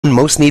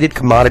most needed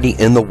commodity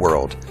in the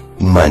world,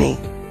 money.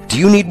 Do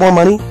you need more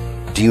money?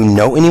 Do you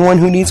know anyone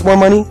who needs more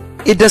money?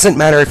 It doesn't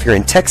matter if you're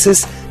in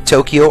Texas,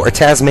 Tokyo, or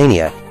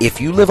Tasmania. If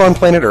you live on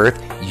planet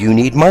Earth, you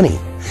need money.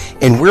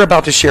 And we're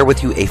about to share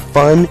with you a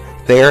fun,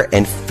 fair,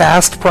 and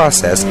fast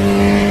process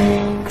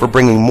for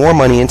bringing more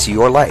money into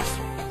your life.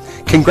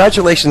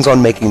 Congratulations on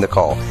making the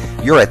call.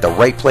 You're at the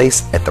right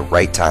place at the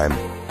right time.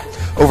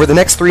 Over the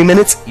next 3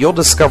 minutes, you'll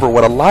discover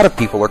what a lot of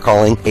people are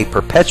calling a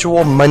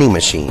perpetual money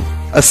machine,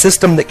 a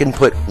system that can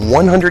put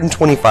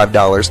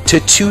 $125 to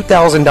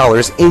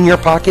 $2,000 in your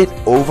pocket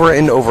over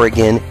and over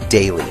again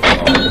daily.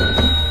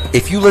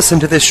 If you listen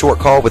to this short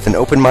call with an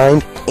open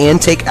mind and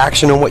take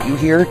action on what you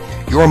hear,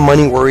 your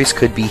money worries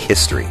could be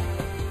history.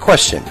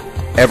 Question: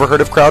 ever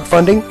heard of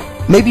crowdfunding?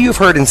 Maybe you've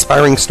heard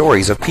inspiring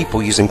stories of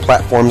people using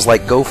platforms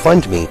like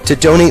GoFundMe to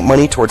donate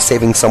money towards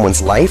saving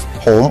someone's life,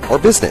 home, or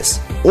business,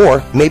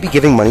 or maybe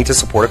giving money to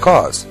support a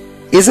cause.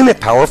 Isn't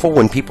it powerful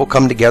when people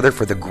come together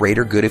for the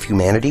greater good of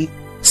humanity?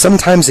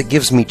 Sometimes it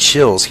gives me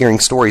chills hearing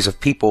stories of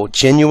people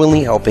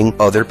genuinely helping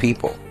other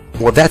people.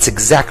 Well, that's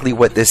exactly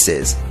what this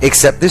is,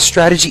 except this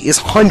strategy is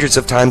hundreds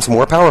of times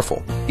more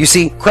powerful. You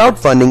see,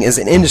 crowdfunding is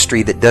an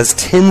industry that does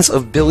tens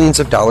of billions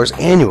of dollars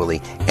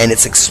annually, and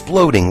it's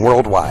exploding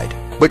worldwide.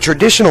 But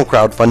traditional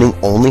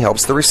crowdfunding only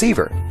helps the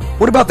receiver.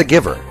 What about the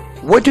giver?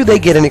 What do they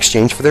get in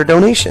exchange for their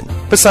donation,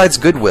 besides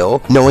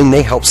goodwill, knowing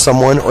they help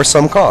someone or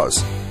some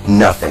cause?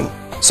 Nothing.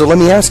 So let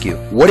me ask you,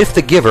 what if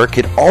the giver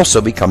could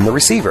also become the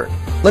receiver?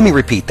 Let me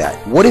repeat that.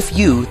 What if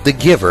you, the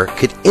giver,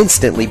 could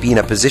instantly be in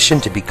a position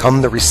to become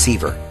the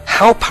receiver?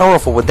 How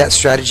powerful would that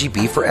strategy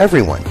be for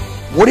everyone?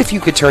 What if you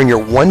could turn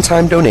your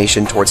one-time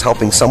donation towards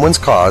helping someone's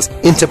cause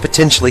into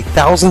potentially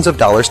thousands of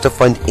dollars to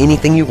fund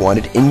anything you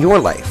wanted in your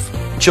life?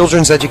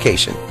 Children's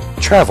education,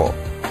 travel,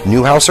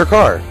 new house or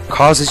car,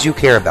 causes you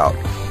care about.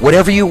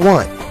 Whatever you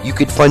want, you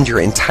could fund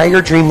your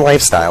entire dream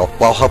lifestyle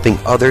while helping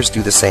others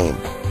do the same.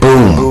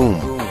 Boom. Boom.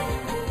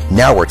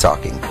 Now we're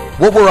talking.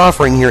 What we're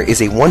offering here is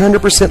a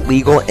 100%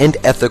 legal and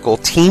ethical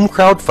team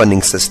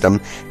crowdfunding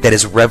system that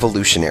is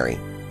revolutionary.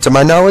 To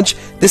my knowledge,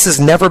 this has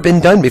never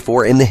been done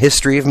before in the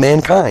history of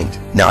mankind.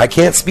 Now, I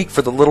can't speak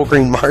for the little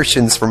green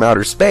Martians from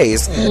outer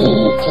space,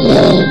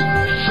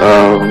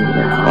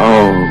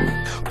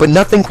 but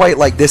nothing quite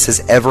like this has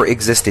ever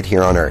existed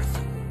here on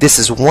Earth. This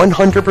is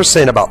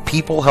 100% about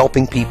people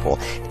helping people,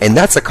 and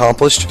that's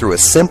accomplished through a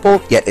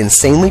simple yet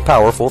insanely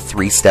powerful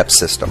 3-step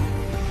system.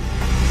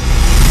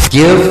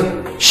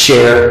 Give,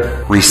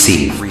 share,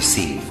 receive.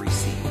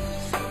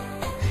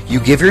 You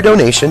give your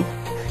donation,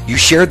 you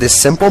share this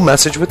simple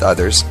message with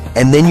others,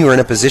 and then you're in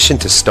a position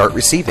to start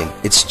receiving.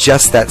 It's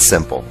just that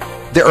simple.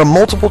 There are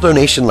multiple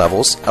donation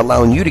levels,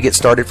 allowing you to get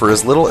started for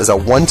as little as a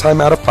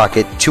one-time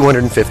out-of-pocket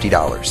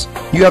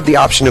 $250. You have the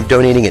option of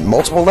donating at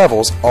multiple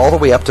levels all the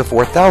way up to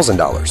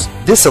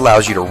 $4,000. This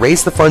allows you to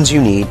raise the funds you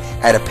need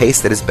at a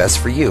pace that is best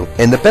for you.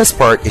 And the best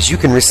part is you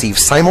can receive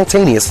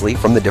simultaneously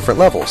from the different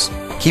levels.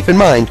 Keep in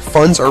mind,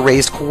 funds are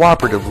raised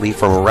cooperatively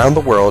from around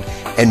the world,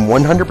 and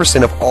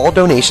 100% of all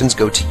donations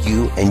go to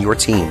you and your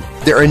team.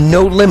 There are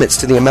no limits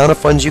to the amount of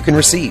funds you can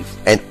receive,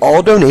 and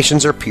all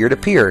donations are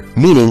peer-to-peer,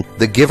 meaning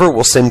the giver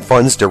will send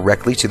funds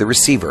directly to the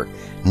receiver.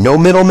 No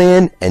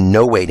middleman and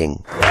no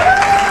waiting.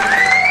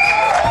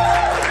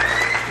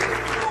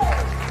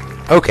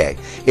 Okay,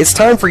 it's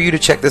time for you to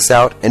check this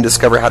out and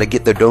discover how to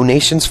get the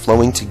donations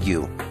flowing to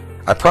you.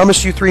 I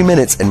promised you 3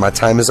 minutes and my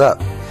time is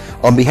up.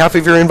 On behalf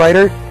of your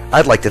inviter,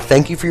 I'd like to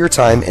thank you for your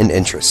time and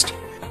interest.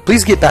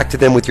 Please get back to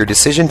them with your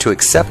decision to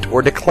accept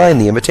or decline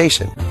the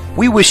invitation.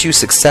 We wish you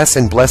success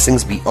and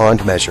blessings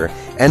beyond measure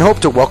and hope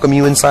to welcome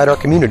you inside our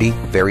community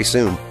very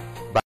soon.